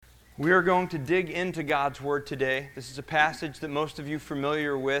We are going to dig into God's Word today. This is a passage that most of you are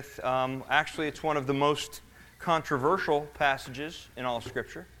familiar with. Actually, it's one of the most controversial passages in all of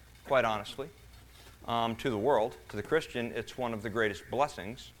Scripture, quite honestly. To the world, to the Christian, it's one of the greatest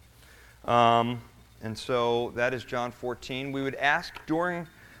blessings. And so that is John 14. We would ask during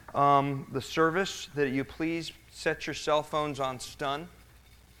the service that you please set your cell phones on stun.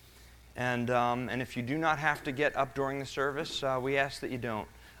 And if you do not have to get up during the service, we ask that you don't.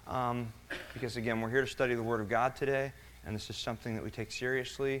 Because again, we're here to study the Word of God today, and this is something that we take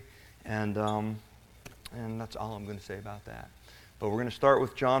seriously, and that's all I'm going to say about that. But we're going to start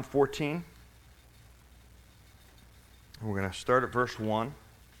with John 14. We're going to start at verse 1.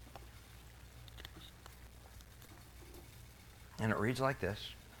 And it reads like this.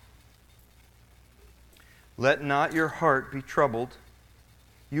 Let not your heart be troubled.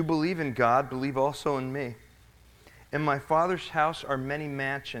 You believe in God, believe also in me. In my Father's house are many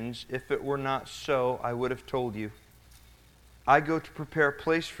mansions. If it were not so, I would have told you. I go to prepare a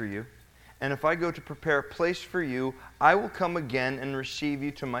place for you. And if I go to prepare a place for you, I will come again and receive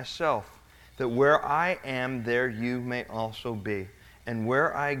you to myself, that where I am, there you may also be. And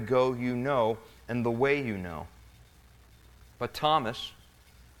where I go, you know, and the way you know. But Thomas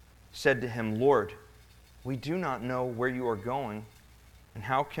said to him, Lord, we do not know where you are going, and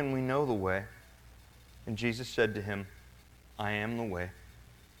how can we know the way? And Jesus said to him, I am the way,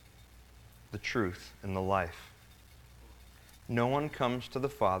 the truth, and the life. No one comes to the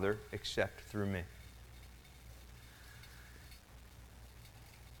Father except through me.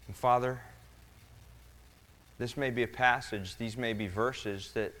 And Father, this may be a passage, these may be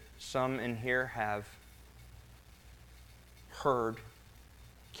verses that some in here have heard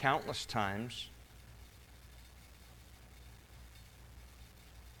countless times.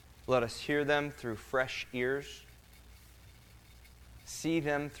 Let us hear them through fresh ears, see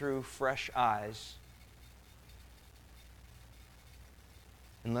them through fresh eyes,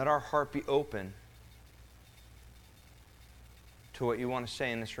 and let our heart be open to what you want to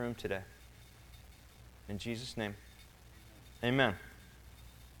say in this room today. In Jesus' name, amen.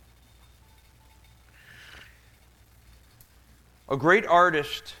 A great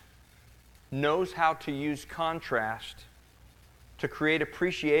artist knows how to use contrast to create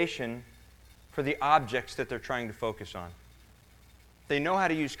appreciation for the objects that they're trying to focus on. They know how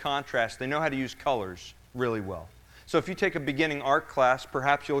to use contrast. They know how to use colors really well. So if you take a beginning art class,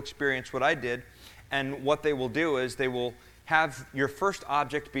 perhaps you'll experience what I did. And what they will do is they will have your first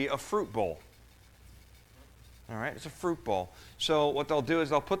object be a fruit bowl. All right, it's a fruit bowl. So what they'll do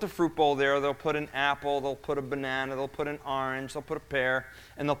is they'll put the fruit bowl there. They'll put an apple. They'll put a banana. They'll put an orange. They'll put a pear.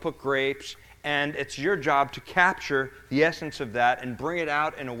 And they'll put grapes. And it's your job to capture the essence of that and bring it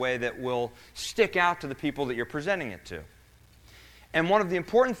out in a way that will stick out to the people that you're presenting it to. And one of the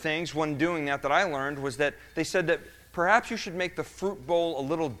important things when doing that I learned was that they said that perhaps you should make the fruit bowl a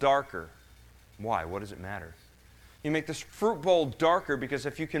little darker. Why? What does it matter? You make this fruit bowl darker because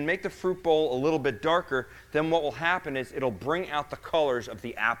if you can make the fruit bowl a little bit darker, then what will happen is it'll bring out the colors of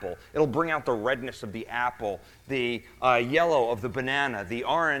the apple. It'll bring out the redness of the apple, the yellow of the banana, the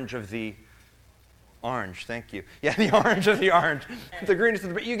orange of the orange, thank you. Yeah, the orange of the orange. The greenness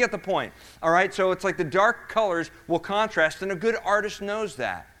of the... You get the point. All right, so it's like the dark colors will contrast, and a good artist knows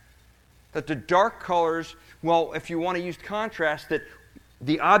that. That the dark colors, well, if you want to use contrast, that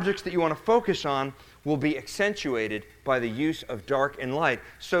the objects that you want to focus on will be accentuated by the use of dark and light.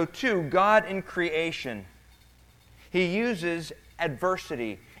 So too, God in creation, He uses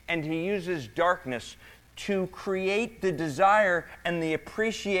adversity and He uses darkness to create the desire and the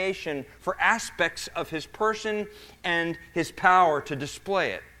appreciation for aspects of His person and His power to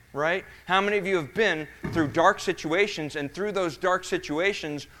display it, right? How many of you have been through dark situations, and through those dark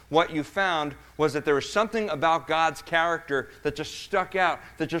situations, what you found was that there was something about God's character that just stuck out,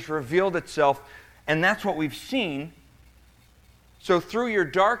 that just revealed itself, and that's what we've seen. So through your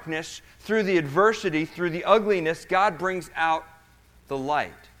darkness, through the adversity, through the ugliness, God brings out the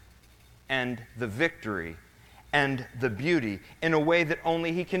light and the victory and the beauty in a way that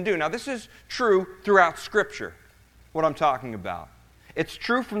only He can do. Now, this is true throughout Scripture, what I'm talking about. It's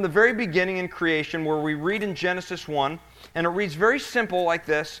true from the very beginning in creation, where we read in Genesis 1, and it reads very simple like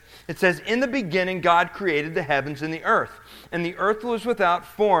this. It says, "In the beginning God created the heavens and the earth. And the earth was without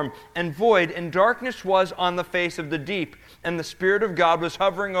form and void, and darkness was on the face of the deep. And the Spirit of God was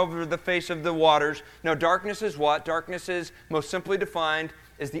hovering over the face of the waters." Now, darkness is what? Darkness is, most simply defined,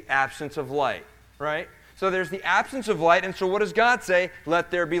 is the absence of light, right? So there's the absence of light, and so what does God say? Let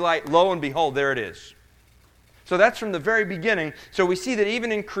there be light. Lo and behold, there it is. So that's from the very beginning. So we see that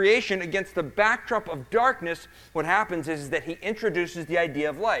even in creation, against the backdrop of darkness, what happens is that he introduces the idea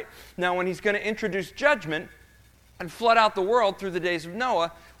of light. Now, when he's going to introduce judgment and flood out the world through the days of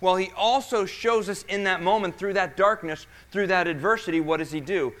Noah, well, he also shows us in that moment, through that darkness, through that adversity, what does he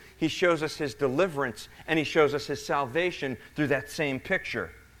do? He shows us his deliverance, and he shows us his salvation through that same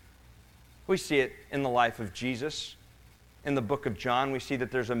picture. We see it in the life of Jesus. In the book of John, we see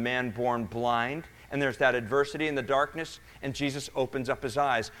that there's a man born blind, and there's that adversity in the darkness, and Jesus opens up his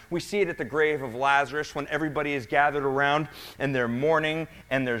eyes. We see it at the grave of Lazarus when everybody is gathered around, and they're mourning,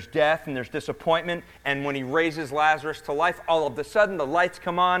 and there's death, and there's disappointment, and when he raises Lazarus to life, all of a sudden the lights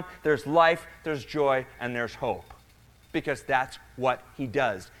come on, there's life, there's joy, and there's hope. Because that's what he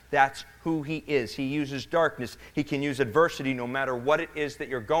does. That's who he is. He uses darkness. He can use adversity no matter what it is that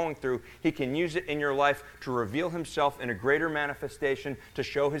you're going through. He can use it in your life to reveal himself in a greater manifestation, to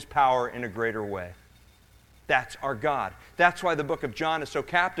show his power in a greater way. That's our God. That's why the book of John is so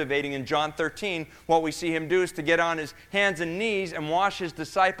captivating. In John 13, what we see him do is to get on his hands and knees and wash his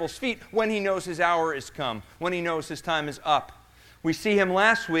disciples' feet when he knows his hour is come, when he knows his time is up. We see him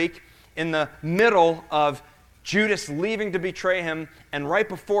last week in the middle of Judas leaving to betray him, and right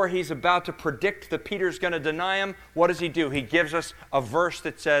before he's about to predict that Peter's going to deny him, what does he do? He gives us a verse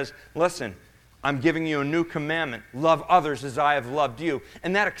that says, listen, I'm giving you a new commandment. Love others as I have loved you.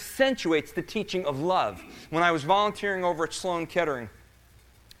 And that accentuates the teaching of love. When I was volunteering over at Sloan Kettering,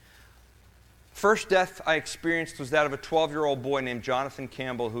 first death I experienced was that of a 12-year-old boy named Jonathan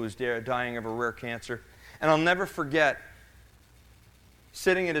Campbell who was dying of a rare cancer. And I'll never forget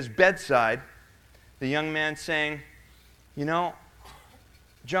sitting at his bedside, the young man saying, you know,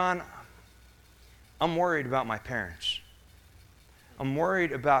 John, I'm worried about my parents. I'm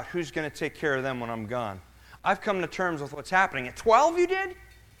worried about who's going to take care of them when I'm gone. I've come to terms with what's happening. At 12 you did?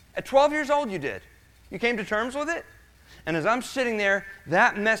 At 12 years old you did? You came to terms with it? And as I'm sitting there,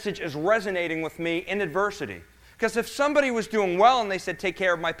 that message is resonating with me in adversity. Because if somebody was doing well and they said, take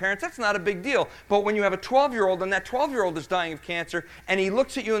care of my parents, that's not a big deal. But when you have a 12-year-old and that 12-year-old is dying of cancer, and he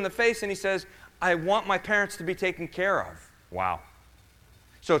looks at you in the face and he says, I want my parents to be taken care of. Wow.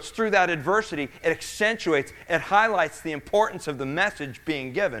 So it's through that adversity, it accentuates, it highlights the importance of the message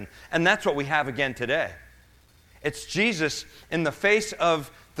being given. And that's what we have again today. It's Jesus in the face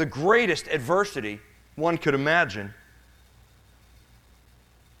of the greatest adversity one could imagine.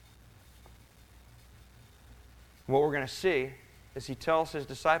 What we're going to see is he tells his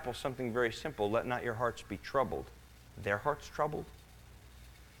disciples something very simple. Let not your hearts be troubled. Their hearts troubled?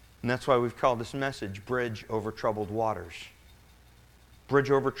 And that's why we've called this message Bridge Over Troubled Waters. Bridge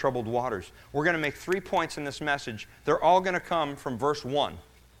over troubled waters. We're going to make 3 points in this message. They're all going to come from verse 1.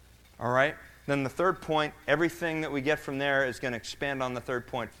 All right? Then the third point, everything that we get from there is going to expand on the third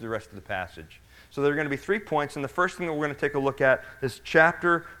point for the rest of the passage. So there are going to be 3 points, and the first thing that we're going to take a look at is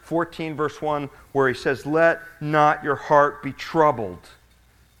chapter 14, verse 1, where he says, let not your heart be troubled.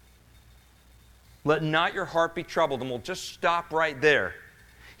 Let not your heart be troubled. And we'll just stop right there.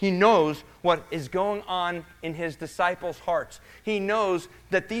 He knows what is going on in his disciples' hearts. He knows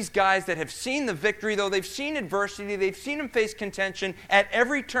that these guys that have seen the victory, though they've seen adversity, they've seen him face contention at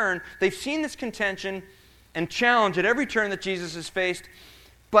every turn, they've seen this contention and challenge at every turn that Jesus has faced,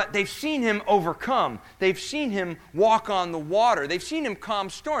 but they've seen him overcome. They've seen him walk on the water. They've seen him calm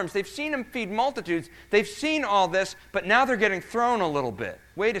storms. They've seen him feed multitudes. They've seen all this, but now they're getting thrown a little bit.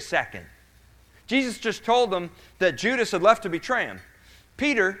 Wait a second. Jesus just told them that Judas had left to betray him.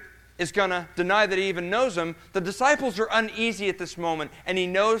 Peter is going to deny that he even knows him. The disciples are uneasy at this moment, and he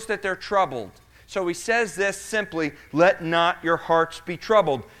knows that they're troubled. So he says this simply, let not your hearts be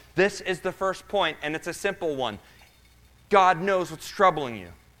troubled. This is the first point, and it's a simple one. God knows what's troubling you.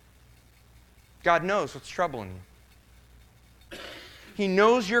 God knows what's troubling you. He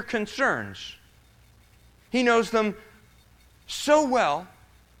knows your concerns. He knows them so well.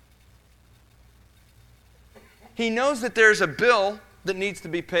 He knows that there's a bill that needs to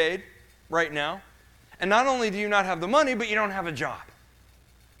be paid right now. And not only do you not have the money, but you don't have a job.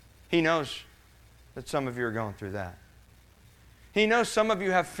 He knows that some of you are going through that. He knows some of you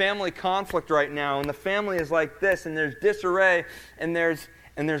have family conflict right now, and the family is like this, and there's disarray, and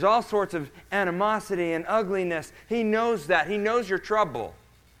there's all sorts of animosity and ugliness. He knows that. He knows your trouble.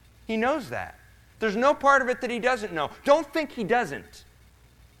 He knows that. There's no part of it that he doesn't know. Don't think he doesn't.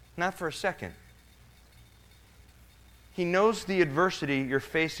 Not for a second. He knows the adversity you're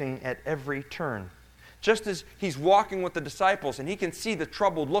facing at every turn. Just as he's walking with the disciples and he can see the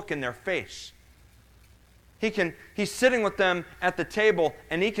troubled look in their face. He's sitting with them at the table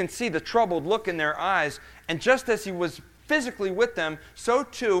and he can see the troubled look in their eyes. And just as he was physically with them, so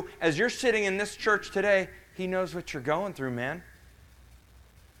too, as you're sitting in this church today, He knows what you're going through, man.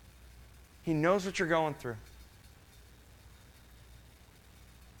 He knows what you're going through.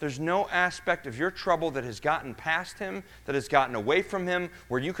 There's no aspect of your trouble that has gotten past Him, that has gotten away from Him,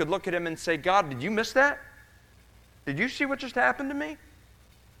 where you could look at Him and say, God, did you miss that? Did you see what just happened to me?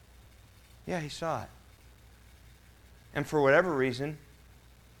 Yeah, He saw it. And for whatever reason,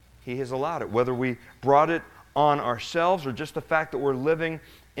 He has allowed it. Whether we brought it on ourselves or just the fact that we're living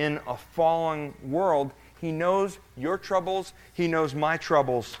in a fallen world, He knows your troubles. He knows my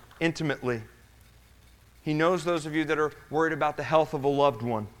troubles intimately. He knows those of you that are worried about the health of a loved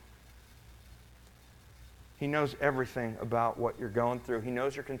one. He knows everything about what you're going through. He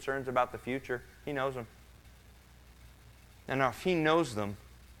knows your concerns about the future. He knows them. And now if He knows them,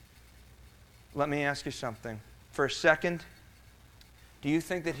 let me ask you something. For a second, do you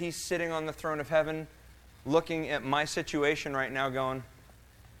think that He's sitting on the throne of heaven looking at my situation right now going,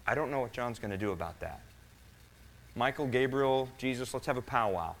 I don't know what John's going to do about that. Michael, Gabriel, Jesus, let's have a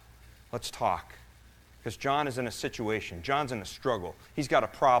powwow. Let's talk. Because John is in a situation. John's in a struggle. He's got a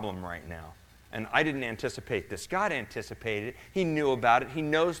problem right now. And I didn't anticipate this. God anticipated it. He knew about it. He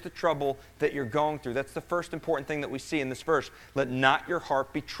knows the trouble that you're going through. That's the first important thing that we see in this verse. Let not your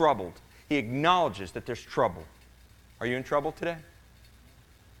heart be troubled. He acknowledges that there's trouble. Are you in trouble today?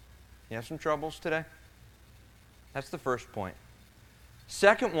 You have some troubles today? That's the first point.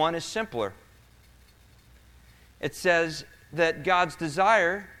 Second one is simpler. It says that God's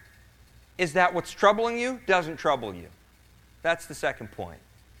desire is that what's troubling you doesn't trouble you. That's the second point.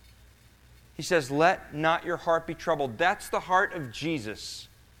 He says, let not your heart be troubled. That's the heart of Jesus.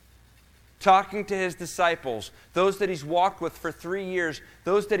 Talking to His disciples, those that He's walked with for 3 years,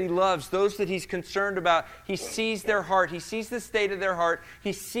 those that He loves, those that He's concerned about. He sees their heart. He sees the state of their heart.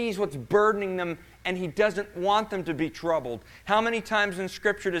 He sees what's burdening them, and He doesn't want them to be troubled. How many times in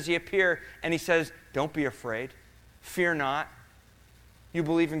Scripture does He appear and He says, don't be afraid. Fear not. You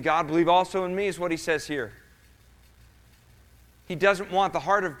believe in God, believe also in me, is what He says here. He doesn't want, the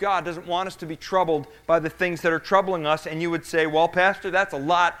heart of God doesn't want us to be troubled by the things that are troubling us. And you would say, well, Pastor, that's a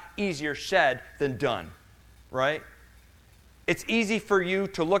lot easier said than done, right? It's easy for you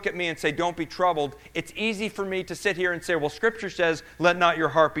to look at me and say, don't be troubled. It's easy for me to sit here and say, well, Scripture says, let not your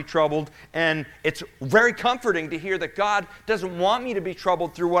heart be troubled. And it's very comforting to hear that God doesn't want me to be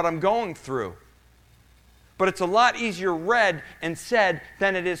troubled through what I'm going through. But it's a lot easier read and said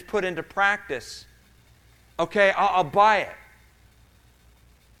than it is put into practice. Okay, I'll buy it.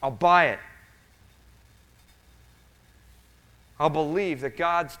 I'll buy it. I'll believe that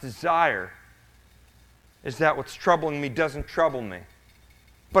God's desire is that what's troubling me doesn't trouble me.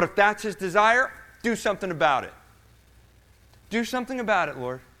 But if that's His desire, do something about it. Do something about it,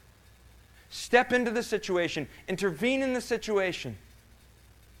 Lord. Step into the situation. Intervene in the situation.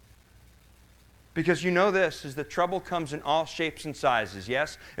 Because you know this, is that trouble comes in all shapes and sizes,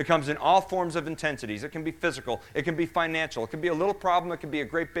 yes? It comes in all forms of intensities. It can be physical. It can be financial. It can be a little problem. It can be a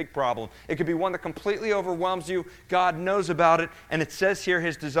great big problem. It can be one that completely overwhelms you. God knows about it. And it says here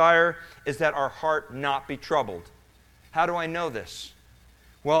His desire is that our heart not be troubled. How do I know this?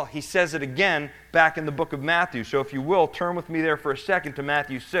 Well, He says it again back in the book of Matthew. So if you will, turn with me there for a second to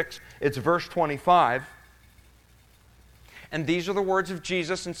Matthew 6. It's verse 25. And these are the words of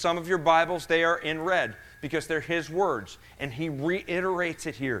Jesus. In some of your Bibles, they are in red because they're His words. And He reiterates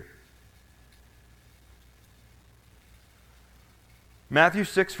it here. Matthew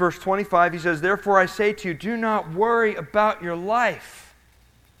 6, verse 25, He says, therefore I say to you, do not worry about your life,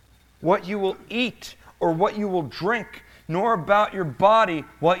 what you will eat or what you will drink, nor about your body,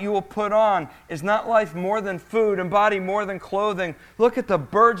 what you will put on. Is not life more than food, and body more than clothing? Look at the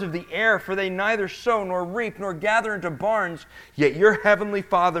birds of the air, for they neither sow nor reap nor gather into barns, yet your heavenly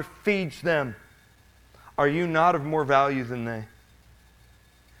Father feeds them. Are you not of more value than they?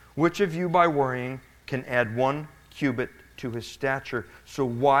 Which of you by worrying can add 1 cubit to his stature? So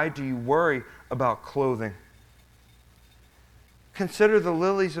why do you worry about clothing? Consider the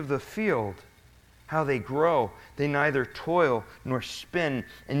lilies of the field, how they grow. They neither toil nor spin.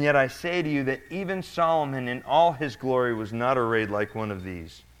 And yet I say to you that even Solomon in all his glory was not arrayed like one of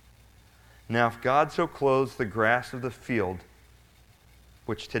these. Now if God so clothes the grass of the field,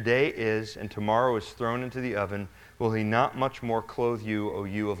 which today is and tomorrow is thrown into the oven, will He not much more clothe you, O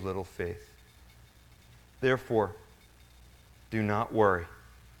you of little faith? Therefore, do not worry,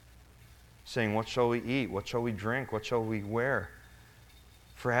 saying, what shall we eat? What shall we drink? What shall we wear?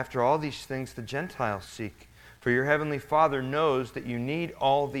 For after all these things the Gentiles seek. For your heavenly Father knows that you need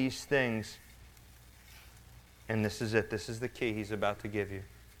all these things. And this is it. This is the key He's about to give you.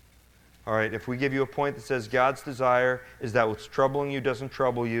 All right, if we give you a point that says God's desire is that what's troubling you doesn't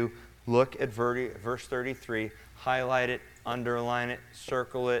trouble you, Look at verse 33, highlight it, underline it,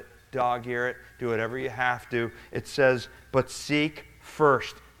 circle it, dog-ear it, do whatever you have to. It says, but seek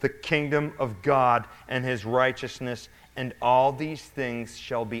first the kingdom of God and His righteousness, and all these things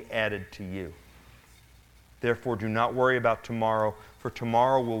shall be added to you. Therefore, do not worry about tomorrow, for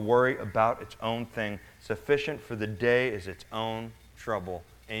tomorrow will worry about its own thing. Sufficient for the day is its own trouble.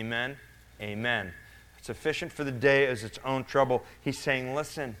 Amen? Amen. Sufficient for the day is its own trouble. He's saying,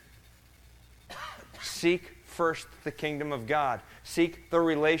 listen, seek first the kingdom of God. Seek the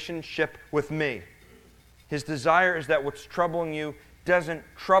relationship with me. His desire is that what's troubling you doesn't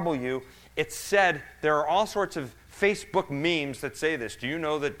trouble you. It's said, there are all sorts of Facebook memes that say this. Do you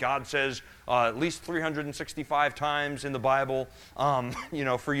know that God says at least 365 times in the Bible,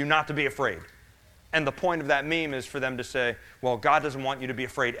 for you not to be afraid? And the point of that meme is for them to say, well, God doesn't want you to be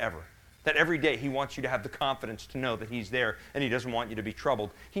afraid ever. That every day He wants you to have the confidence to know that He's there and He doesn't want you to be troubled.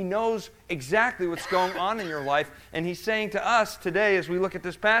 He knows exactly what's going on in your life, and He's saying to us today as we look at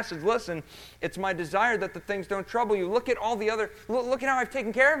this passage, listen, it's my desire that the things don't trouble you. Look at look at how I've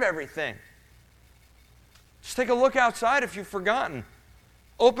taken care of everything. Just take a look outside if you've forgotten.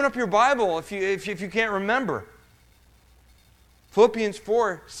 Open up your Bible if you can't remember. Philippians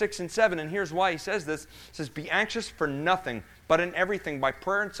 4, 6, and 7, and here's why he says this. It says, be anxious for nothing, but in everything, by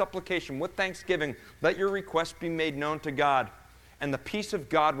prayer and supplication, with thanksgiving, let your requests be made known to God. And the peace of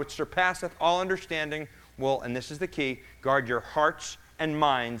God, which surpasseth all understanding, will, and this is the key, guard your hearts and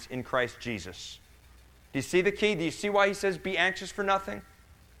minds in Christ Jesus. Do you see the key? Do you see why he says, be anxious for nothing?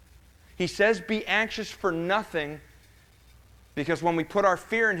 He says, be anxious for nothing, because when we put our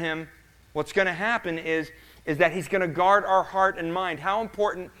fear in Him, what's going to happen is that He's going to guard our heart and mind. How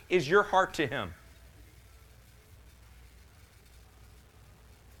important is your heart to Him?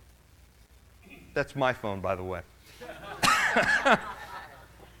 That's my phone, by the way.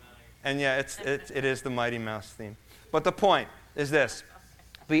 And yeah, it is the Mighty Mouse theme. But the point is this.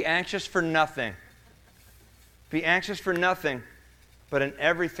 Be anxious for nothing. Be anxious for nothing, but in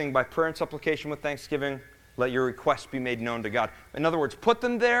everything, by prayer and supplication with thanksgiving, let your requests be made known to God. In other words, put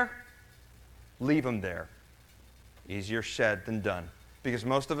them there, leave them there. Easier said than done. Because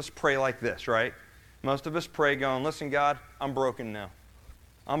most of us pray like this, right? Most of us pray going, listen, God, I'm broken now.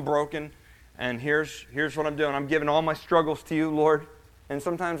 I'm broken, and here's what I'm doing. I'm giving all my struggles to you, Lord. And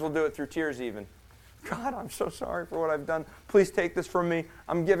sometimes we'll do it through tears even. God, I'm so sorry for what I've done. Please take this from me.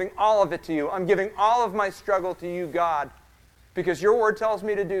 I'm giving all of it to you. I'm giving all of my struggle to you, God. Because your word tells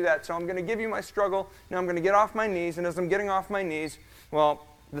me to do that. So I'm going to give you my struggle. Now I'm going to get off my knees. And as I'm getting off my knees, well,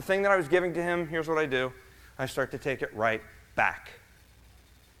 the thing that I was giving to Him, here's what I do. I start to take it right back.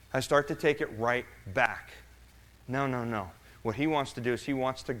 I start to take it right back. No. What He wants to do is He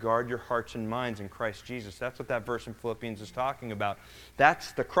wants to guard your hearts and minds in Christ Jesus. That's what that verse in Philippians is talking about.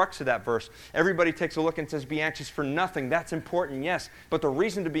 That's the crux of that verse. Everybody takes a look and says, be anxious for nothing. That's important, yes. But the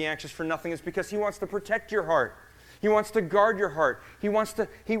reason to be anxious for nothing is because He wants to protect your heart. He wants to guard your heart. He wants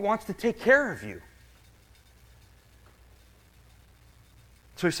to take care of you.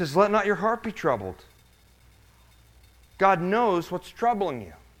 So He says, let not your heart be troubled. God knows what's troubling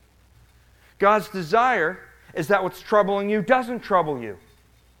you. God's desire is that what's troubling you doesn't trouble you.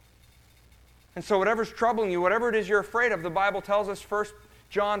 And so whatever's troubling you, whatever it is you're afraid of, the Bible tells us 1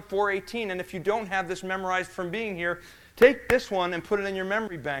 John 4:18, and if you don't have this memorized from being here, take this one and put it in your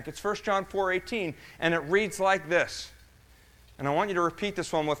memory bank. It's 1 John 4:18, and it reads like this. And I want you to repeat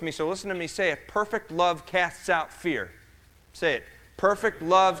this one with me, so listen to me say it. Perfect love casts out fear. Say it. Perfect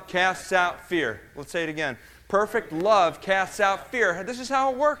love casts out fear. Let's say it again. Perfect love casts out fear. This is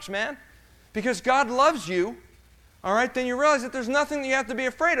how it works, man. Because God loves you, all right, then you realize that there's nothing that you have to be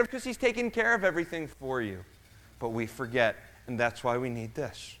afraid of because He's taken care of everything for you. But we forget, and that's why we need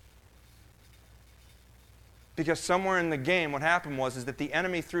this. Because somewhere in the game, what happened was that the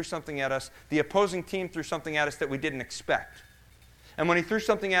enemy threw something at us, the opposing team threw something at us that we didn't expect. And when he threw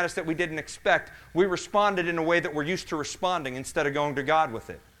something at us that we didn't expect, we responded in a way that we're used to responding instead of going to God with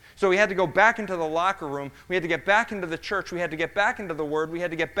it. So we had to go back into the locker room. We had to get back into the church. We had to get back into the Word. We had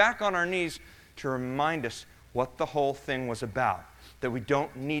to get back on our knees to remind us what the whole thing was about. That we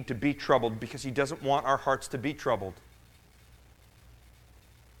don't need to be troubled because He doesn't want our hearts to be troubled.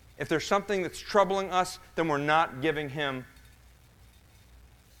 If there's something that's troubling us, then we're not giving Him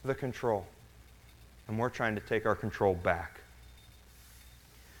the control. And we're trying to take our control back.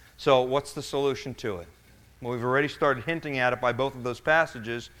 So what's the solution to it? Well, we've already started hinting at it by both of those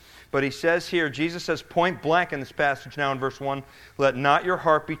passages. But he says here, Jesus says point blank in this passage now in verse 1, let not your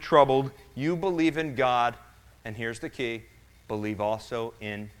heart be troubled. You believe in God. And here's the key, believe also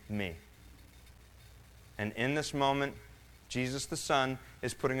in me. And in this moment, Jesus the Son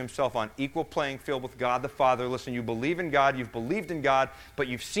is putting himself on equal playing field with God the Father. Listen, you believe in God, you've believed in God, but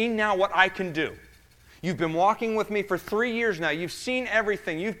you've seen now what I can do. You've been walking with me for 3 years now. You've seen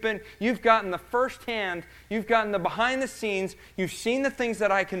everything. You've gotten the first hand. You've gotten the behind the scenes. You've seen the things that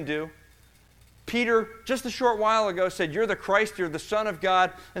I can do. Peter, just a short while ago, said, you're the Christ, you're the Son of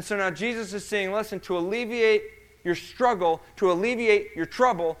God. And so now Jesus is saying, listen, to alleviate your struggle, to alleviate your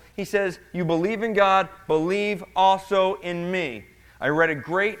trouble, he says, you believe in God, believe also in me. I read a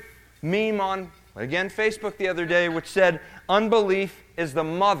great meme on, again, Facebook the other day, which said, unbelief is the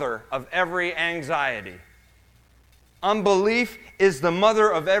mother of every anxiety. Unbelief is the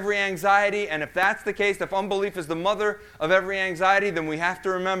mother of every anxiety, and if that's the case, if unbelief is the mother of every anxiety, then we have to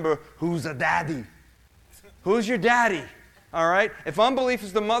remember, who's a daddy? Who's your daddy? All right? If unbelief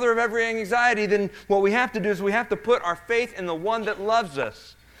is the mother of every anxiety, then what we have to do is we have to put our faith in the one that loves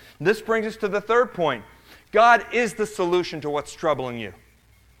us. This brings us to the third point. God is the solution to what's troubling you.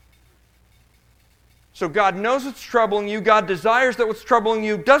 So God knows what's troubling you. God desires that what's troubling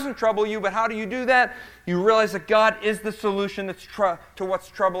you doesn't trouble you. But how do you do that? You realize that God is the solution to what's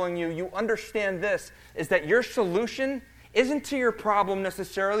troubling you. You understand this, is that your solution isn't to your problem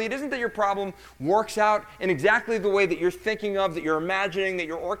necessarily. It isn't that your problem works out in exactly the way that you're thinking of, that you're imagining, that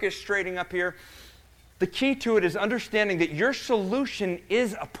you're orchestrating up here. The key to it is understanding that your solution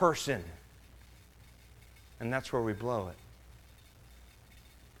is a person. And that's where we blow it.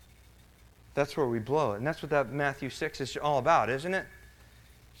 That's where we blow it. And that's what that Matthew 6 is all about, isn't it?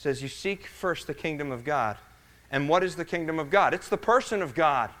 It says, you seek first the kingdom of God. And what is the kingdom of God? It's the person of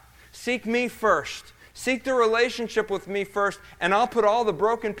God. Seek me first. Seek the relationship with me first, and I'll put all the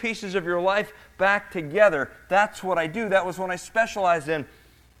broken pieces of your life back together. That's what I do. That was what I specialized in.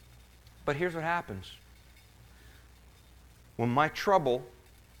 But here's what happens. When my trouble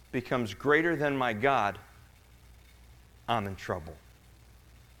becomes greater than my God, I'm in trouble.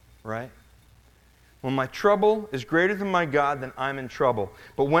 Right? When my trouble is greater than my God, then I'm in trouble.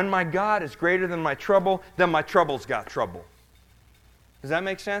 But when my God is greater than my trouble, then my trouble's got trouble. Does that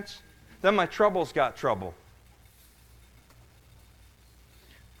make sense? Then my trouble's got trouble.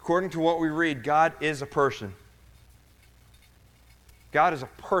 According to what we read, God is a person. God is a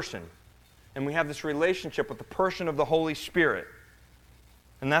person. And we have this relationship with the person of the Holy Spirit.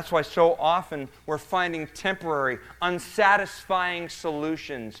 And that's why so often we're finding temporary, unsatisfying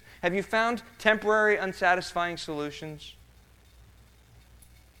solutions. Have you found temporary, unsatisfying solutions?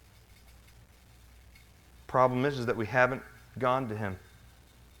 Problem is that we haven't gone to Him.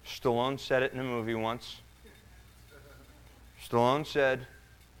 Stallone said it in a movie once. Stallone said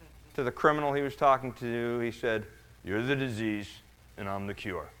to the criminal he was talking to, he said, you're the disease and I'm the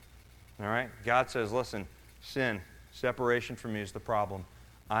cure. All right? God says, listen, sin, separation from me is the problem.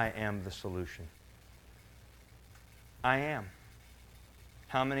 I am the solution. I am.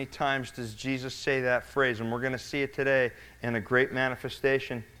 How many times does Jesus say that phrase? And we're going to see it today in a great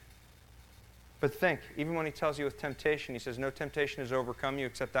manifestation. But think, even when He tells you with temptation, He says, no temptation has overcome you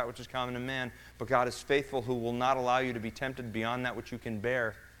except that which is common to man. But God is faithful, who will not allow you to be tempted beyond that which you can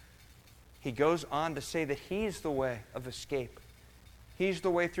bear. He goes on to say that He's the way of escape. He's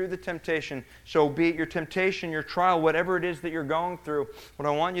the way through the temptation. So be it your temptation, your trial, whatever it is that you're going through, what I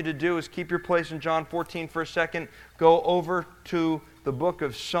want you to do is keep your place in John 14 for a second. Go over to the book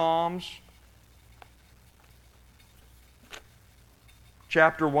of Psalms,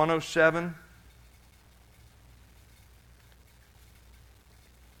 chapter 107.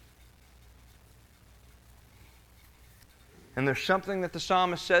 And there's something that the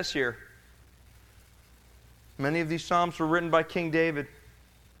psalmist says here. Many of these psalms were written by King David,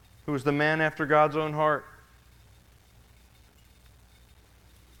 who was the man after God's own heart.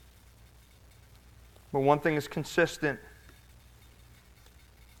 But one thing is consistent.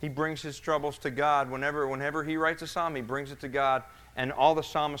 He brings his troubles to God. Whenever he writes a psalm, he brings it to God, and all the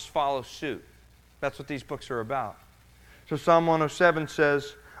psalmists follow suit. That's what these books are about. So Psalm 107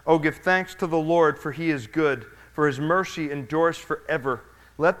 says, "Oh, give thanks to the Lord, for He is good, for His mercy endures forever.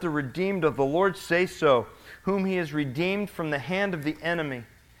 Let the redeemed of the Lord say so, whom He has redeemed from the hand of the enemy,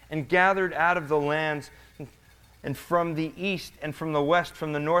 and gathered out of the lands, and from the east and from the west,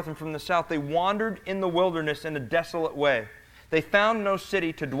 from the north and from the south. They wandered in the wilderness in a desolate way. They found no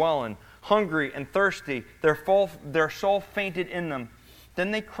city to dwell in. Hungry and thirsty, their soul fainted in them.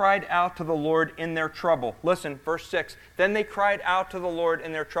 Then they cried out to the Lord in their trouble." Listen, verse 6. Then they cried out to the Lord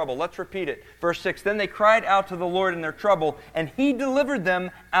in their trouble. Let's repeat it. Verse 6. Then they cried out to the Lord in their trouble, and He delivered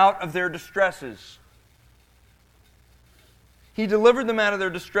them out of their distresses. He delivered them out of their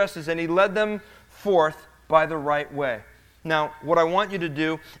distresses, and He led them forth by the right way. Now, what I want you to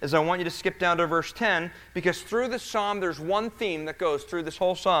do is I want you to skip down to verse 10, because through this psalm, there's one theme that goes through this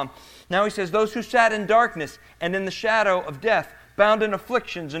whole psalm. Now he says, those who sat in darkness and in the shadow of death, bound in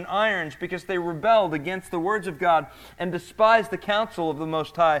afflictions and irons, because they rebelled against the words of God and despised the counsel of the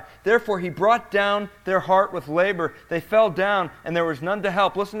Most High. Therefore he brought down their heart with labor. They fell down, and there was none to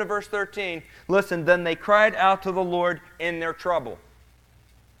help. Listen to verse 13. Listen, then they cried out to the Lord in their trouble.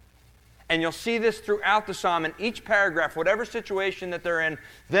 And you'll see this throughout the psalm in each paragraph, whatever situation that they're in.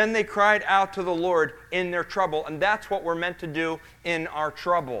 Then they cried out to the Lord in their trouble. And that's what we're meant to do in our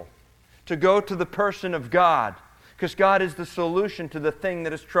trouble. To go to the person of God. Because God is the solution to the thing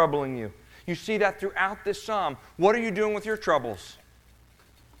that is troubling you. You see that throughout this psalm. What are you doing with your troubles?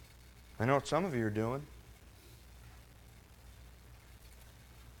 I know what some of you are doing.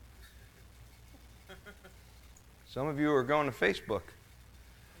 Some of you are going to Facebook.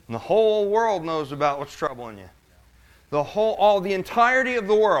 And the whole world knows about what's troubling you. The entirety of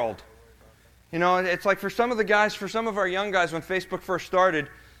the world. You know, it's like for some of the guys, for some of our young guys, when Facebook first started,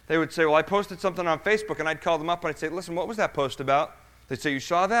 they would say, well, I posted something on Facebook, and I'd call them up and I'd say, listen, what was that post about? They'd say, you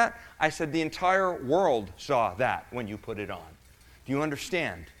saw that? I said, the entire world saw that when you put it on. Do you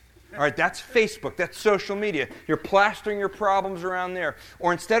understand? All right, that's Facebook. That's social media. You're plastering your problems around there.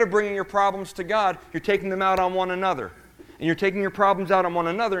 Or instead of bringing your problems to God, you're taking them out on one another. And you're taking your problems out on one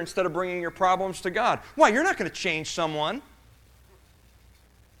another instead of bringing your problems to God. Why? You're not going to change someone.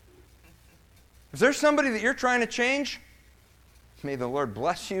 If there's somebody that you're trying to change, may the Lord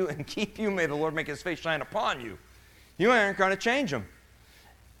bless you and keep you. May the Lord make His face shine upon you. You aren't going to change them.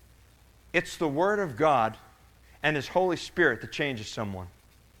 It's the Word of God and His Holy Spirit that changes someone.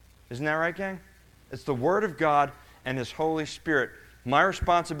 Isn't that right, gang? It's the Word of God and His Holy Spirit. My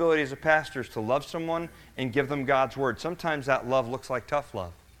responsibility as a pastor is to love someone and give them God's Word. Sometimes that love looks like tough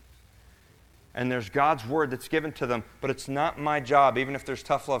love. And there's God's Word that's given to them, but it's not my job, even if there's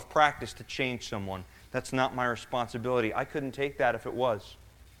tough love practice, to change someone. That's not my responsibility. I couldn't take that if it was.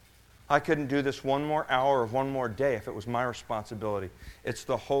 I couldn't do this one more hour of one more day if it was my responsibility. It's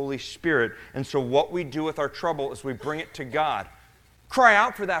the Holy Spirit. And so what we do with our trouble is we bring it to God. Cry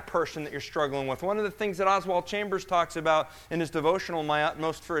out for that person that you're struggling with. One of the things that Oswald Chambers talks about in his devotional, My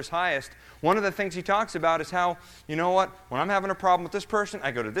Utmost for His Highest, one of the things he talks about is how, you know what, when I'm having a problem with this person,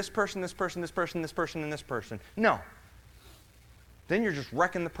 I go to this person, this person, this person, this person, and this person. No. Then you're just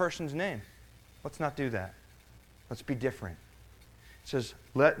wrecking the person's name. Let's not do that. Let's be different. It says,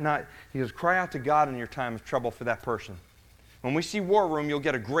 he goes, cry out to God in your time of trouble for that person. When we see War Room, you'll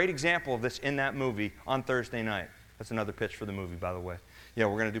get a great example of this in that movie on Thursday night. That's another pitch for the movie, by the way. Yeah,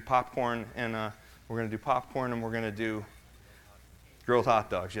 we're going to do popcorn, and we're going to do grilled hot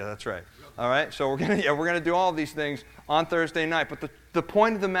dogs. Yeah, that's right. All right, so we're going to do all of these things on Thursday night. But the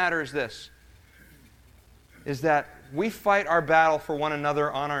point of the matter is this, is that we fight our battle for one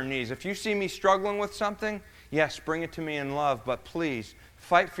another on our knees. If you see me struggling with something, yes, bring it to me in love, but please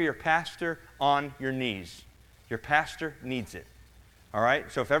fight for your pastor on your knees. Your pastor needs it. All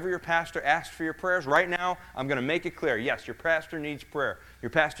right? So if ever your pastor asks for your prayers, right now, I'm going to make it clear. Yes, your pastor needs prayer. Your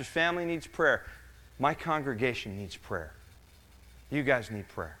pastor's family needs prayer. My congregation needs prayer. You guys need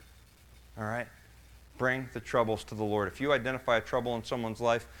prayer. All right? Bring the troubles to the Lord. If you identify a trouble in someone's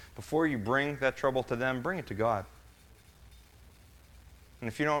life, before you bring that trouble to them, bring it to God. And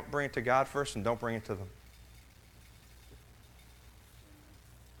if you don't bring it to God first, then don't bring it to them.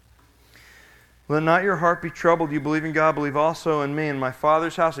 Let not your heart be troubled. You believe in God, believe also in me, in my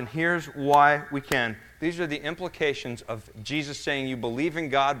Father's house. And here's why we can. These are the implications of Jesus saying, you believe in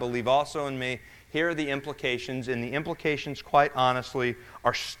God, believe also in me. Here are the implications, and the implications, quite honestly,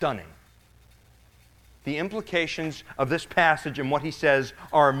 are stunning. The implications of this passage and what he says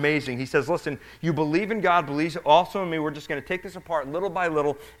are amazing. He says, listen, you believe in God, believe also in me. We're just going to take this apart little by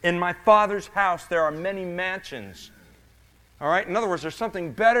little. In my Father's house, there are many mansions. All right? In other words, there's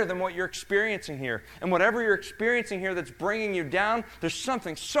something better than what you're experiencing here. And whatever you're experiencing here that's bringing you down, there's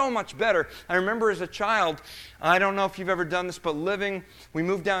something so much better. I remember as a child, I don't know if you've ever done this, but we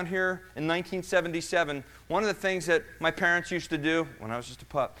moved down here in 1977. One of the things that my parents used to do, when I was just a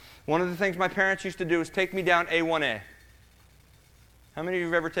pup, one of the things my parents used to do was take me down A1A. How many of you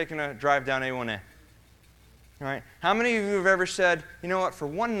have ever taken a drive down A1A? All right. How many of you have ever said, you know what, for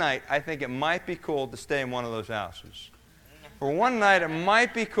one night, I think it might be cool to stay in one of those houses? For one night, it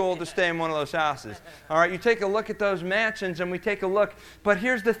might be cool to stay in one of those houses. All right, you take a look at those mansions, and we take a look. But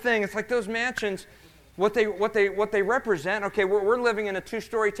here's the thing. It's like those mansions, what they represent, okay, we're living in a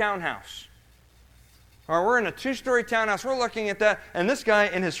two-story townhouse. All right, we're in a two-story townhouse. We're looking at that, and this guy,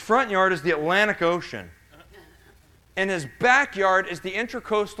 in his front yard is the Atlantic Ocean. In his backyard is the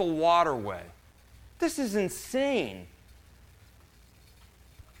Intracoastal Waterway. This is insane.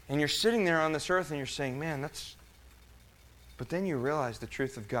 And you're sitting there on this earth and you're saying, man, that's... But then you realize the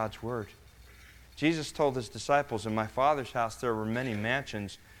truth of God's Word. Jesus told His disciples, in my Father's house there were many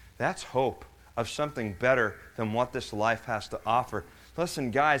mansions. That's hope of something better than what this life has to offer.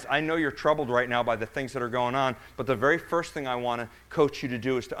 Listen, guys, I know you're troubled right now by the things that are going on, but the very first thing I want to coach you to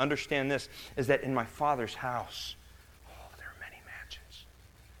do is to understand this, is that in my Father's house, there are many mansions.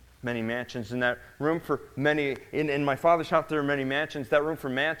 Many mansions. In that room for many, in my Father's house there are many mansions. That room for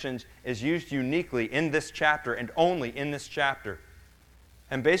mansions is used uniquely in this chapter and only in this chapter.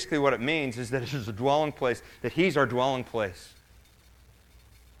 And basically what it means is that it is a dwelling place, that He's our dwelling place.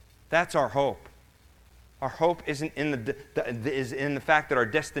 That's our hope. Our hope isn't is in the fact that our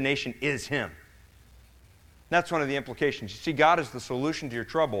destination is Him. That's one of the implications. You see, God is the solution to your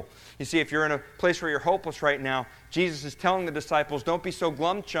trouble. You see, if you're in a place where you're hopeless right now, Jesus is telling the disciples, don't be so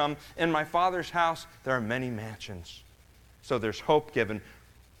glum-chum. In my Father's house, there are many mansions. So there's hope given.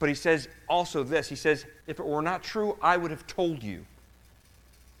 But He says also this. He says, if it were not true, I would have told you.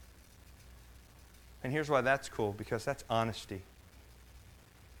 And here's why that's cool, because that's honesty.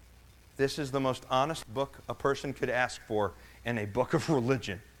 This is the most honest book a person could ask for in a book of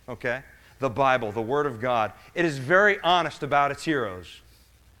religion, okay? The Bible, the Word of God. It is very honest about its heroes.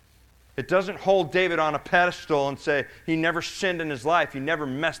 It doesn't hold David on a pedestal and say he never sinned in his life, he never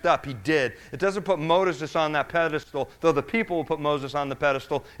messed up, he did. It doesn't put Moses on that pedestal, though the people will put Moses on the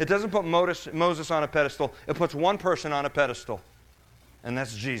pedestal. It doesn't put Moses on a pedestal. It puts one person on a pedestal, and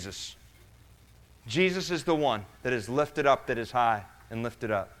that's Jesus. Jesus is the one that is lifted up, that is high and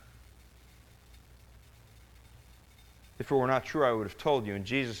lifted up. If it were not true, I would have told you. And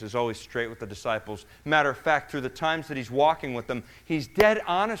Jesus is always straight with the disciples. Matter of fact, through the times that He's walking with them, He's dead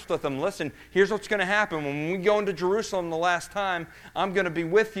honest with them. Listen, here's what's going to happen. When we go into Jerusalem the last time, I'm going to be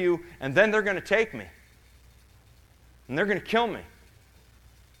with you, and then they're going to take me. And they're going to kill me.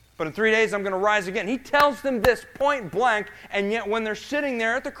 But in 3 days, I'm going to rise again. He tells them this point blank, and yet when they're sitting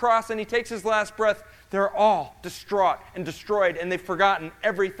there at the cross and He takes His last breath, they're all distraught and destroyed, and they've forgotten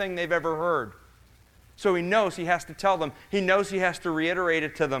everything they've ever heard. So He knows He has to tell them. He knows He has to reiterate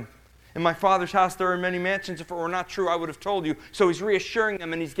it to them. In my Father's house there are many mansions. If it were not true, I would have told you. So He's reassuring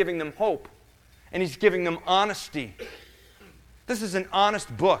them, and He's giving them hope. And He's giving them honesty. This is an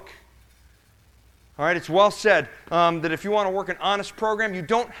honest book. All right, it's well said that if you want to work an honest program, you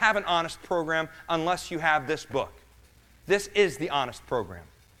don't have an honest program unless you have this book. This is the honest program.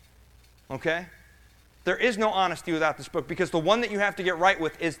 Okay? There is no honesty without this book, because the one that you have to get right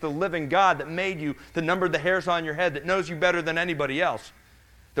with is the living God that made you, that numbered the hairs on your head, that knows you better than anybody else,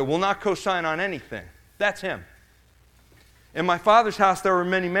 that will not co-sign on anything. That's Him. In my Father's house there were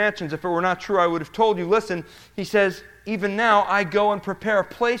many mansions. If it were not true, I would have told you. Listen, He says, even now I go and prepare a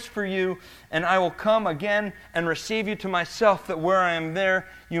place for you, and I will come again and receive you to myself, that where I am there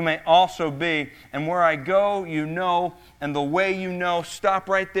you may also be. And where I go you know, and the way you know. Stop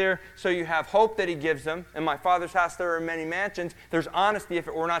right there. So you have hope that He gives them. In my Father's house there are many mansions. There's honesty. If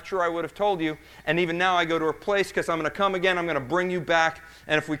it were not true, I would have told you. And even now I go to a place, because I'm going to come again. I'm going to bring you back.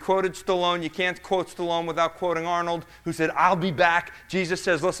 And if we quoted Stallone, you can't quote Stallone without quoting Arnold, who said, I'll be back. Jesus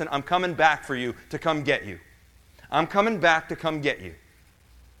says, listen, I'm coming back for you to come get you. I'm coming back to come get you.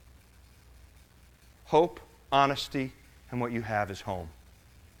 Hope, honesty, and what you have is home.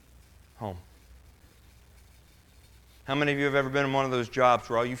 Home. How many of you have ever been in one of those jobs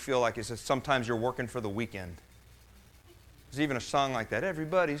where all you feel like is that sometimes you're working for the weekend? There's even a song like that.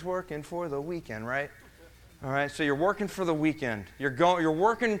 Everybody's working for the weekend, right? All right, so you're working for the weekend. You're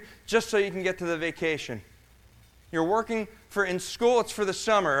working just so you can get to the vacation. You're working in school, it's for the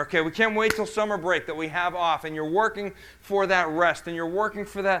summer. Okay, we can't wait till summer break that we have off, and you're working for that rest, and you're working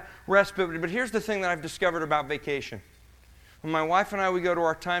for that respite. But here's the thing that I've discovered about vacation. When my wife and I, we go to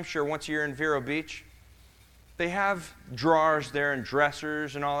our timeshare once a year in Vero Beach, they have drawers there and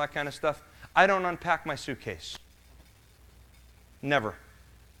dressers and all that kind of stuff. I don't unpack my suitcase. Never.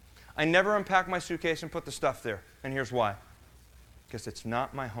 I never unpack my suitcase and put the stuff there. And here's why. Because it's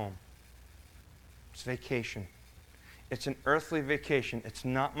not my home. It's vacation. It's an earthly vacation. It's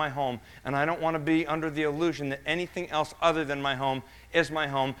not my home. And I don't want to be under the illusion that anything else other than my home is my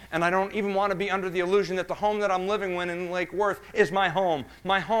home. And I don't even want to be under the illusion that the home that I'm living in Lake Worth is my home.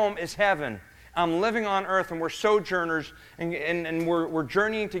 My home is heaven. I'm living on earth, and we're sojourners, and we're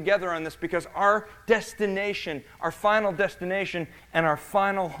journeying together on this, because our destination, our final destination, and our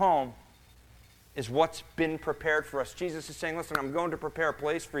final home is what's been prepared for us. Jesus is saying, listen, I'm going to prepare a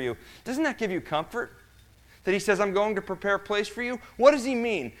place for you. Doesn't that give you comfort? That He says, I'm going to prepare a place for you? What does He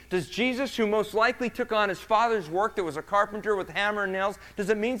mean? Does Jesus, who most likely took on His Father's work, that was a carpenter with hammer and nails, does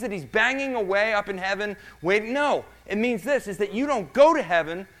it mean that He's banging away up in heaven? Wait, no. It means this, is that you don't go to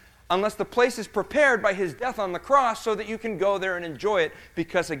heaven unless the place is prepared by his death on the cross so that you can go there and enjoy it.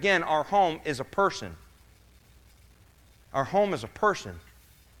 Because again, our home is a person. Our home is a person.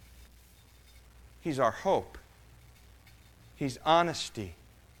 He's our hope. He's honesty.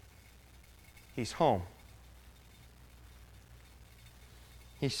 He's home.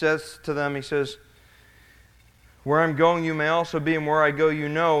 He says to them, he says, where I'm going you may also be, and where I go you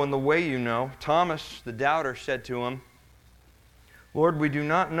know, and the way you know. Thomas, the doubter, said to him, Lord, we do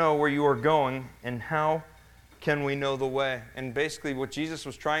not know where you are going, and how can we know the way? And basically what Jesus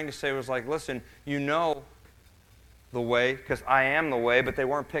was trying to say was like, listen, you know the way, because I am the way, but they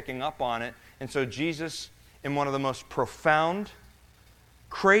weren't picking up on it. And so Jesus, in one of the most profound,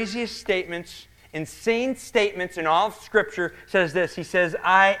 craziest statements, insane statements in all of Scripture, says this. He says,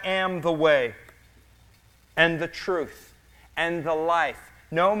 I am the way, and the truth, and the life.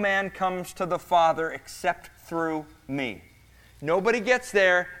 No man comes to the Father except through me. Nobody gets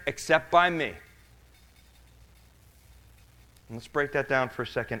there except by me. And let's break that down for a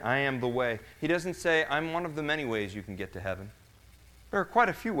second. I am the way. He doesn't say, I'm one of the many ways you can get to heaven. There are quite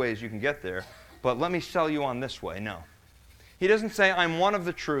a few ways you can get there, but let me sell you on this way. No. He doesn't say, I'm one of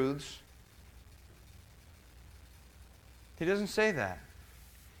the truths. He doesn't say that.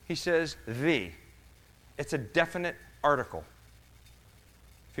 He says, the. It's a definite article.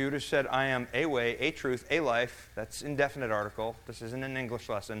 If he would have said, I am a way, a truth, a life, that's indefinite article. This isn't an English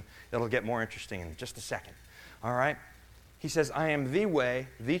lesson. It'll get more interesting in just a second. All right? He says, I am the way,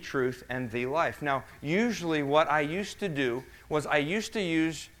 the truth, and the life. Now, usually what I used to do was I used to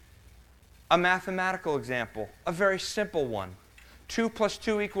use a mathematical example, a very simple one. 2 plus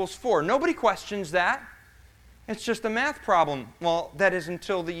 2 equals 4. Nobody questions that. It's just a math problem. Well, that is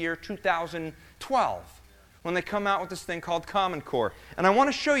until the year 2012, when they come out with this thing called Common Core. And I want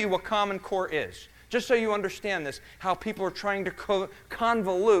to show you what Common Core is, just so you understand this, how people are trying to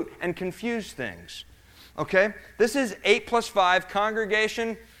convolute and confuse things. Okay? This is 8 plus 5.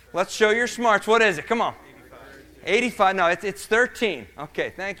 Congregation, let's show your smarts. What is it? Come on. 85. No, it's 13.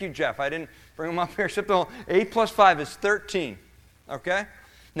 Okay, thank you, Jeff. I didn't bring them up here. 8 plus 5 is 13. Okay?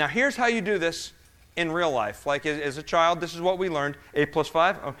 Now, here's how you do this in real life. Like as a child, this is what we learned. 8 plus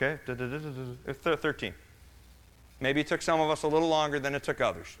 5, okay, 13. Maybe it took some of us a little longer than it took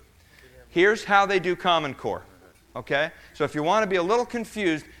others. Here's how they do Common Core. Okay? So if you want to be a little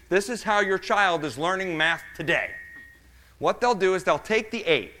confused, this is how your child is learning math today. What they'll do is they'll take the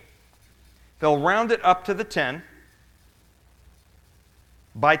 8. They'll round it up to the 10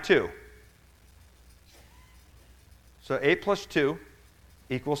 by 2. So 8 plus 2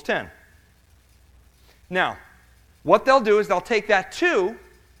 equals 10. Now, what they'll do is they'll take that 2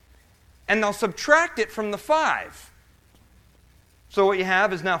 and they'll subtract it from the 5. So what you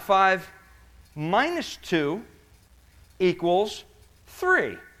have is now 5 minus 2 equals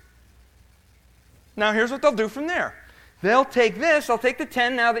 3. Now here's what they'll do from there. They'll take this, they'll take the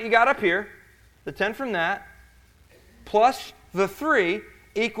 10 now that you got up here, the 10 from that, plus the 3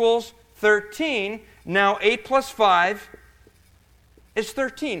 equals 13. Now 8 plus 5 is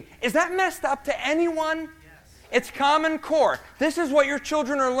 13. Is that messed up to anyone? Yes. It's Common Core. This is what your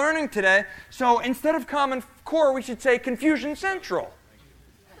children are learning today. So instead of Common Core, we should say Confusion Central.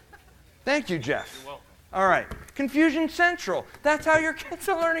 Thank you, Jeff. You're welcome. All right. Confusion Central. That's how your kids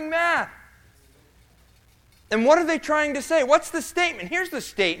are learning math. And what are they trying to say? What's the statement? Here's the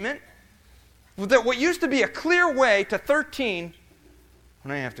statement. That what used to be a clear way to 13,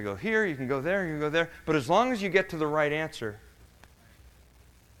 now you have to go here, you can go there, you can go there. But as long as you get to the right answer,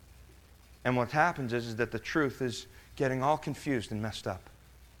 and what happens is that the truth is getting all confused and messed up.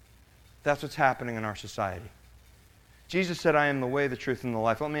 That's what's happening in our society. Jesus said, I am the way, the truth, and the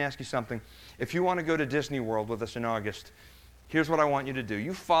life. Let me ask you something. If you want to go to Disney World with us in August, here's what I want you to do.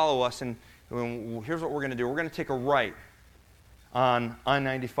 You follow us, and here's what we're going to do. We're going to take a right on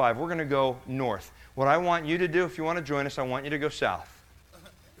I-95. We're going to go north. What I want you to do, if you want to join us, I want you to go south.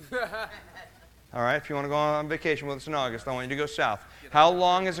 All right? If you want to go on vacation with us in August, I want you to go south. How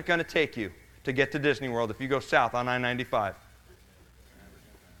long is it going to take you to get to Disney World if you go south on I-95?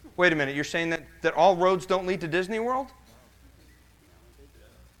 Wait a minute. You're saying that all roads don't lead to Disney World?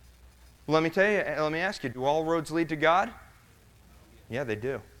 Let me tell you, let me ask you, do all roads lead to God? Yeah, they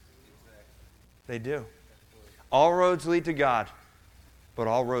do. They do. All roads lead to God, but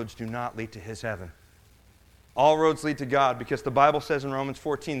all roads do not lead to His heaven. All roads lead to God because the Bible says in Romans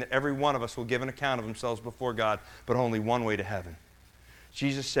 14 that every one of us will give an account of themselves before God, but only one way to heaven.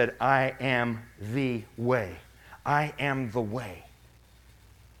 Jesus said, I am the way. I am the way.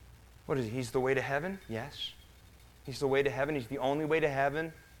 What is he? He's the way to heaven? Yes. He's the way to heaven. He's the only way to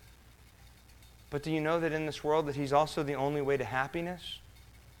heaven. But do you know that in this world that He's also the only way to happiness?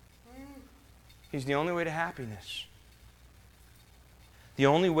 He's the only way to happiness. The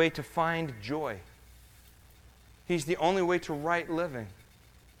only way to find joy. He's the only way to right living.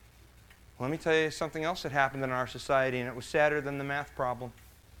 Let me tell you something else that happened in our society, and it was sadder than the math problem.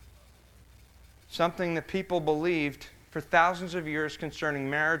 Something that people believed for thousands of years concerning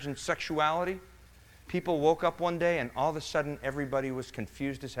marriage and sexuality. People woke up one day and all of a sudden everybody was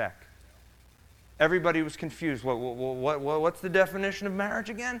confused as heck. Everybody was confused. What's the definition of marriage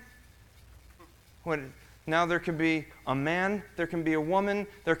again? Now there can be a man, there can be a woman,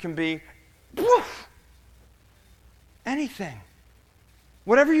 there can be anything.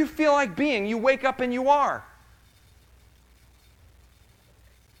 Whatever you feel like being, you wake up and you are.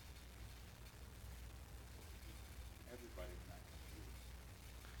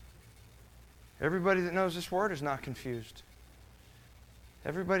 Everybody that knows this word is not confused.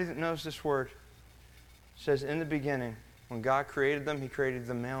 Everybody that knows this word says, in the beginning, when God created them, He created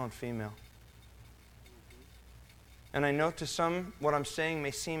them male and female. And I know to some, what I'm saying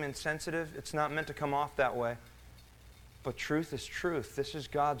may seem insensitive. It's not meant to come off that way. But truth is truth. This is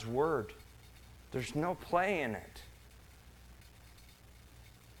God's word. There's no play in it.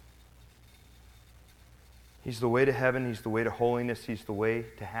 He's the way to heaven. He's the way to holiness. He's the way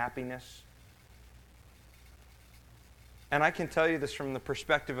to happiness. And I can tell you this from the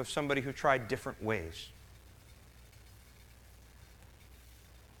perspective of somebody who tried different ways.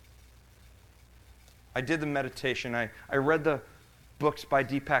 I did the meditation. I read the books by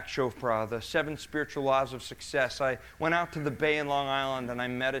Deepak Chopra, the 7 Spiritual Laws of Success. I went out to the bay in Long Island and I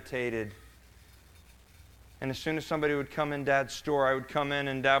meditated. And as soon as somebody would come in Dad's store, I would come in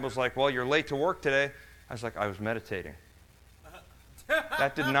and Dad was like, well, you're late to work today. I was like, I was meditating.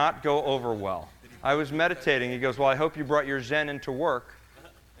 That did not go over well. I was meditating. He goes, well, I hope you brought your Zen into work.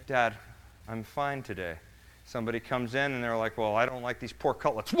 Dad, I'm fine today. Somebody comes in and they're like, well, I don't like these pork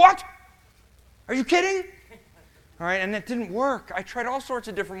cutlets. What? Are you kidding? All right, and it didn't work. I tried all sorts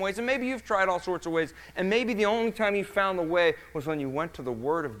of different ways, and maybe you've tried all sorts of ways, and maybe the only time you found the way was when you went to the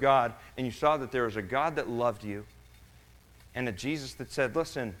Word of God and you saw that there was a God that loved you and a Jesus that said,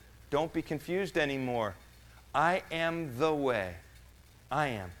 listen, don't be confused anymore. I am the way. I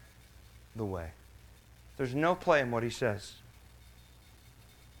am the way. There's no play in what He says.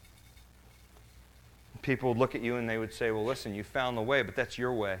 People would look at you and they would say, well, listen, you found the way, but that's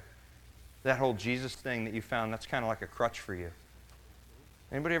your way. That whole Jesus thing that you found, that's kind of like a crutch for you.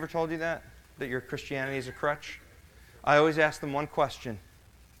 Anybody ever told you that? That your Christianity is a crutch? I always ask them one question.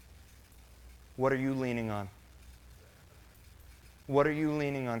 What are you leaning on? What are you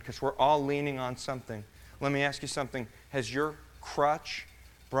leaning on? Because we're all leaning on something. Let me ask you something. Has your crutch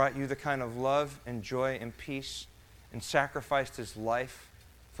brought you the kind of love and joy and peace and sacrificed His life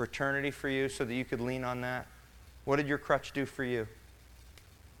for eternity for you so that you could lean on that? What did your crutch do for you?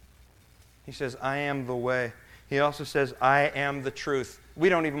 He says, I am the way. He also says, I am the truth. We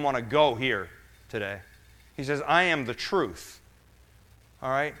don't even want to go here today. He says, I am the truth. All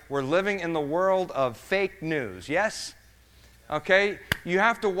right? We're living in the world of fake news, yes? Okay? You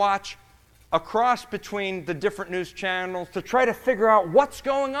have to watch a cross between the different news channels to try to figure out what's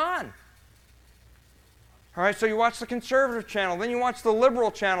going on. All right, so you watch the conservative channel, then you watch the liberal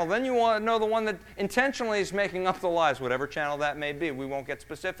channel, then you want to know the one that intentionally is making up the lies, whatever channel that may be. We won't get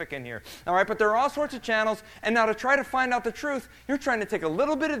specific in here. All right, but there are all sorts of channels, and now to try to find out the truth, you're trying to take a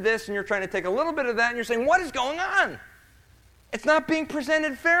little bit of this, and you're trying to take a little bit of that, and you're saying, what is going on? It's not being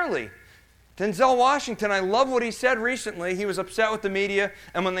presented fairly. Denzel Washington, I love what he said recently. He was upset with the media,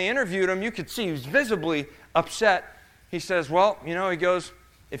 and when they interviewed him, you could see he was visibly upset. He says, well, he goes,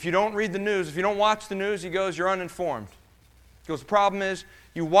 if you don't read the news, if you don't watch the news, he goes, you're uninformed. He goes, the problem is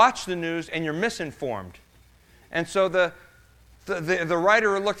you watch the news and you're misinformed. And so the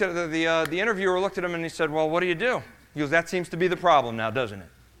writer looked at the interviewer looked at him and he said, well, what do you do? He goes, that seems to be the problem now, doesn't it?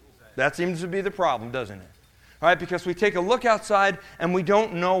 That seems to be the problem, doesn't it? All right, because we take a look outside and we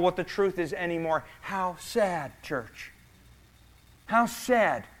don't know what the truth is anymore. How sad, church. How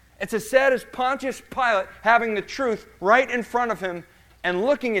sad. It's as sad as Pontius Pilate having the truth right in front of him and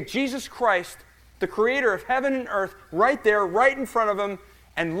looking at Jesus Christ, the creator of heaven and earth, right there, right in front of him,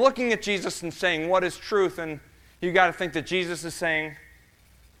 and looking at Jesus and saying, what is truth? And you got to think that Jesus is saying,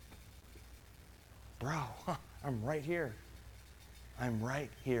 bro, I'm right here. I'm right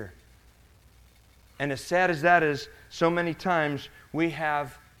here. And as sad as that is, so many times we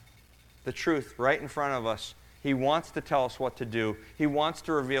have the truth right in front of us. He wants to tell us what to do. He wants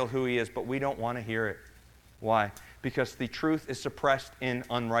to reveal who He is, but we don't want to hear it. Why? Because the truth is suppressed in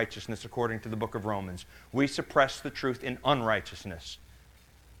unrighteousness, according to the book of Romans. We suppress the truth in unrighteousness.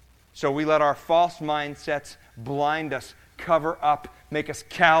 So we let our false mindsets blind us, cover up make us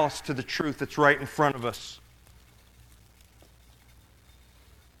callous to the truth that's right in front of us.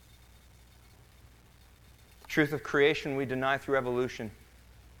 The truth of creation we deny through evolution.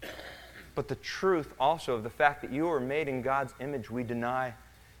 But the truth also of the fact that you are made in God's image, we deny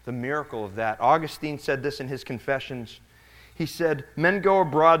the miracle of that. Augustine said this in his Confessions. He said, "Men go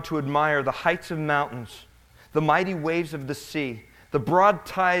abroad to admire the heights of mountains, the mighty waves of the sea, the broad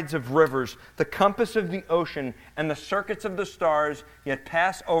tides of rivers, the compass of the ocean, and the circuits of the stars, yet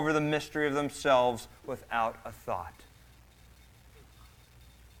pass over the mystery of themselves without a thought."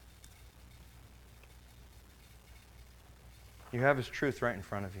 You have His truth right in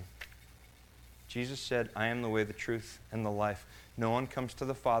front of you. Jesus said, "I am the way, the truth, and the life. No one comes to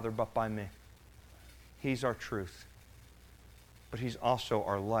the Father but by me." He's our truth, but He's also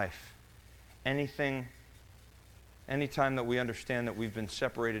our life. Anytime that we understand that we've been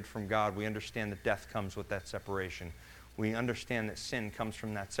separated from God, we understand that death comes with that separation. We understand that sin comes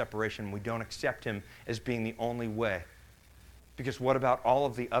from that separation. We don't accept Him as being the only way. Because what about all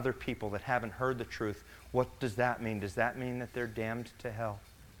of the other people that haven't heard the truth? What does that mean? Does that mean that they're damned to hell?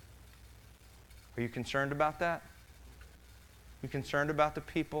 Are you concerned about that? You concerned about the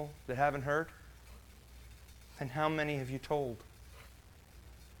people that haven't heard? And how many have you told?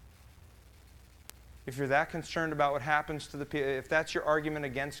 If you're that concerned about what happens to the people, if that's your argument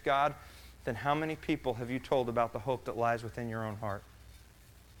against God, then how many people have you told about the hope that lies within your own heart?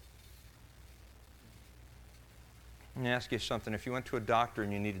 Let me ask you something. If you went to a doctor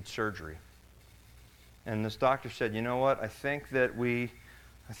and you needed surgery, and this doctor said, "You know what, I think that we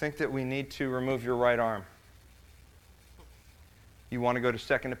need to remove your right arm." You want to go to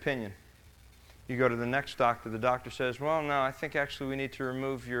second opinion. You go to the next doctor. The doctor says, "Well, no, I think actually we need to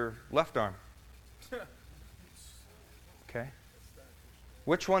remove your left arm." Okay.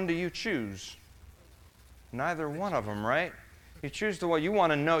 Which one do you choose? Neither one of them, right? You choose the one you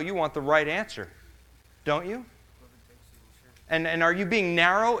want to know. You want the right answer, don't you? And are you being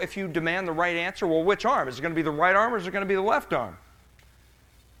narrow if you demand the right answer? Well, which arm? Is it going to be the right arm or is it going to be the left arm?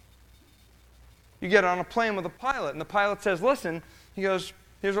 You get on a plane with a pilot, and the pilot says, "Listen," he goes,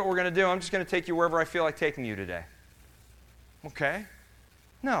 "here's what we're going to do. I'm just going to take you wherever I feel like taking you today." Okay?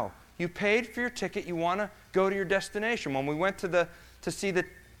 No. You paid for your ticket. You want to go to your destination. When we went to see the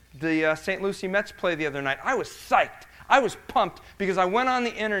St. Lucie Mets play the other night, I was psyched. I was pumped because I went on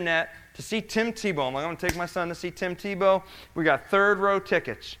the internet to see Tim Tebow. I'm like, I'm going to take my son to see Tim Tebow. We got third row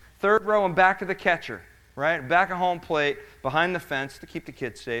tickets. Third row and back of the catcher, right? Back of home plate, behind the fence to keep the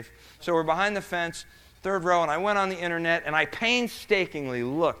kids safe. So we're behind the fence, third row, and I went on the internet and I painstakingly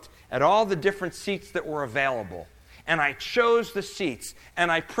looked at all the different seats that were available. And I chose the seats,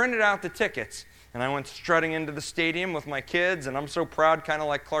 and I printed out the tickets. And I went strutting into the stadium with my kids, and I'm so proud, kind of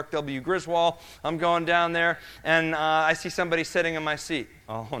like Clark W. Griswold. I'm going down there, and I see somebody sitting in my seat.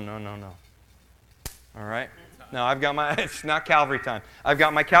 Oh, no. All right? No, it's not Calvary time. I've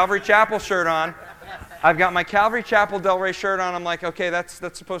got my Calvary Chapel shirt on. I've got my Calvary Chapel Delray shirt on. I'm like, "Okay, that's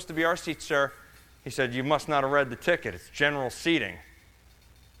supposed to be our seat, sir." He said, "You must not have read the ticket. It's general seating."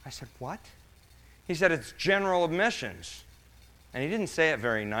 I said, "What?" He said, "It's general admissions." And he didn't say it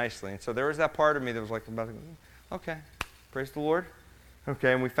very nicely. And so there was that part of me that was like, "Okay, praise the Lord."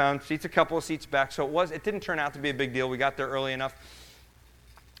 Okay, and we found seats, a couple of seats back. So it didn't turn out to be a big deal. We got there early enough.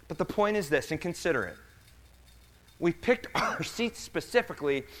 But the point is this, and consider it. We picked our seats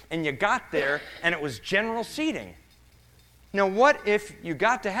specifically, and you got there, and it was general seating. Now, what if you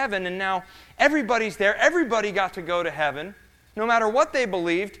got to heaven, and now everybody's there, everybody got to go to heaven, no matter what they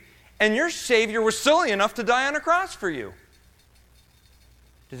believed, and your Savior was silly enough to die on a cross for you?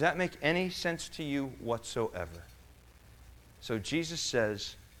 Does that make any sense to you whatsoever? So Jesus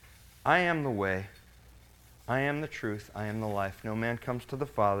says, "I am the way, I am the truth, I am the life. No man comes to the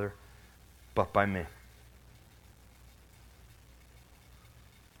Father but by me."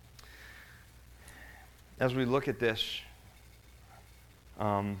 As we look at this,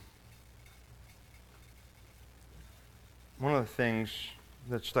 one of the things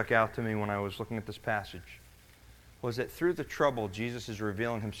that stuck out to me when I was looking at this passage was that through the trouble, Jesus is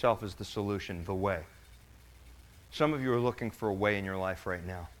revealing Himself as the solution, the way. Some of you are looking for a way in your life right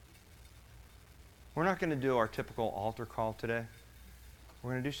now. We're not going to do our typical altar call today.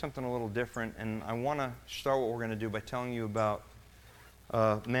 We're going to do something a little different, and I want to start what we're going to do by telling you about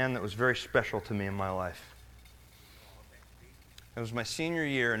a man that was very special to me in my life. It was my senior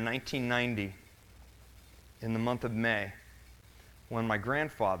year in 1990, in the month of May, when my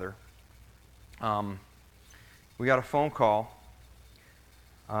grandfather, we got a phone call.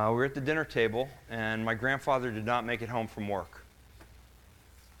 We were at the dinner table, and my grandfather did not make it home from work.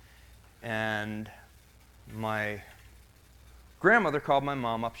 And my Grandmother called my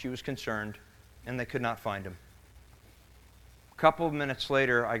mom up. She was concerned, and they could not find him. A couple of minutes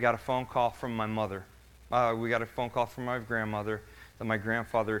later, I got a phone call from my mother. We got a phone call from my grandmother that my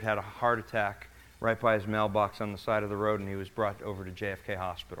grandfather had had a heart attack right by his mailbox on the side of the road, and he was brought over to JFK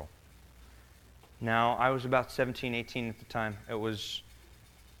Hospital. Now, I was about 17, 18 at the time. It was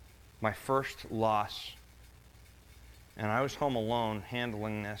my first loss, and I was home alone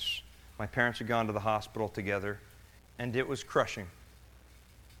handling this. My parents had gone to the hospital together, and it was crushing.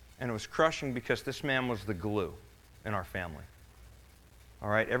 And it was crushing because this man was the glue in our family. All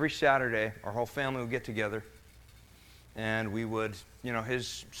right, every Saturday, our whole family would get together, and we would,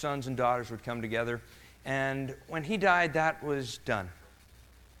 his sons and daughters would come together. And when he died, that was done.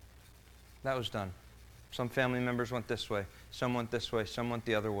 That was done. Some family members went this way, some went this way, some went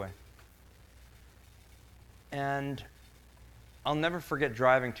the other way. And I'll never forget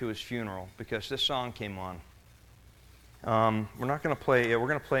driving to his funeral because this song came on. We're not going to play it. We're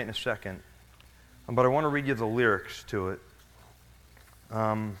going to play it in a second. But I want to read you the lyrics to it.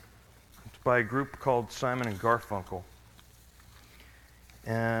 It's by a group called Simon and Garfunkel.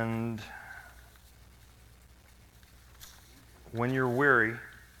 And when you're weary,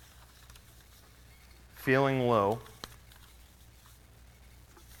 feeling low,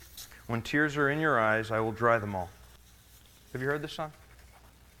 when tears are in your eyes, I will dry them all. Have you heard this song?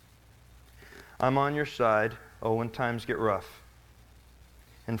 I'm on your side, oh, when times get rough.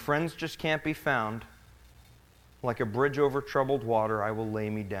 And friends just can't be found. Like a bridge over troubled water, I will lay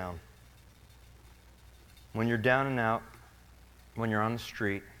me down. When you're down and out, when you're on the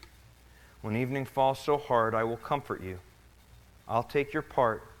street, when evening falls so hard, I will comfort you. I'll take your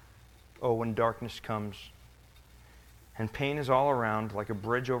part, oh, when darkness comes. And pain is all around, like a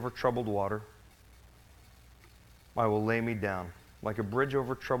bridge over troubled water, I will lay me down. Like a bridge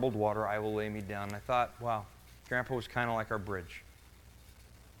over troubled water, I will lay me down. And I thought, wow, Grandpa was kind of like our bridge.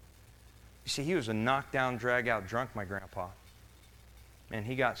 You see, he was a knockdown, drag-out drunk, my grandpa. And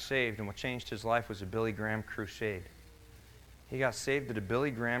he got saved, and what changed his life was a Billy Graham crusade. He got saved at a Billy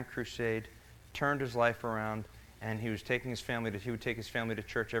Graham crusade, turned his life around, and he would take his family to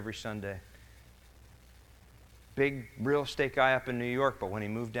church every Sunday. Big real estate guy up in New York, but when he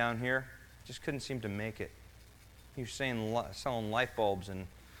moved down here, just couldn't seem to make it. He was selling light bulbs in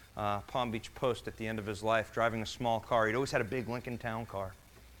Palm Beach Post at the end of his life, driving a small car. He'd always had a big Lincoln Town Car.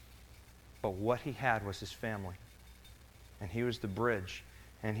 But what he had was his family. And he was the bridge.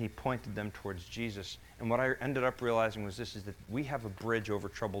 And he pointed them towards Jesus. And what I ended up realizing was this, is that we have a bridge over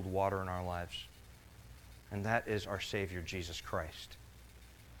troubled water in our lives. And that is our Savior, Jesus Christ.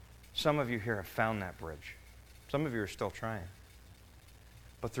 Some of you here have found that bridge. Some of you are still trying.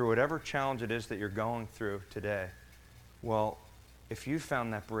 But through whatever challenge it is that you're going through today, well, if you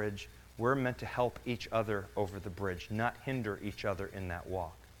found that bridge, we're meant to help each other over the bridge, not hinder each other in that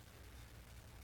walk.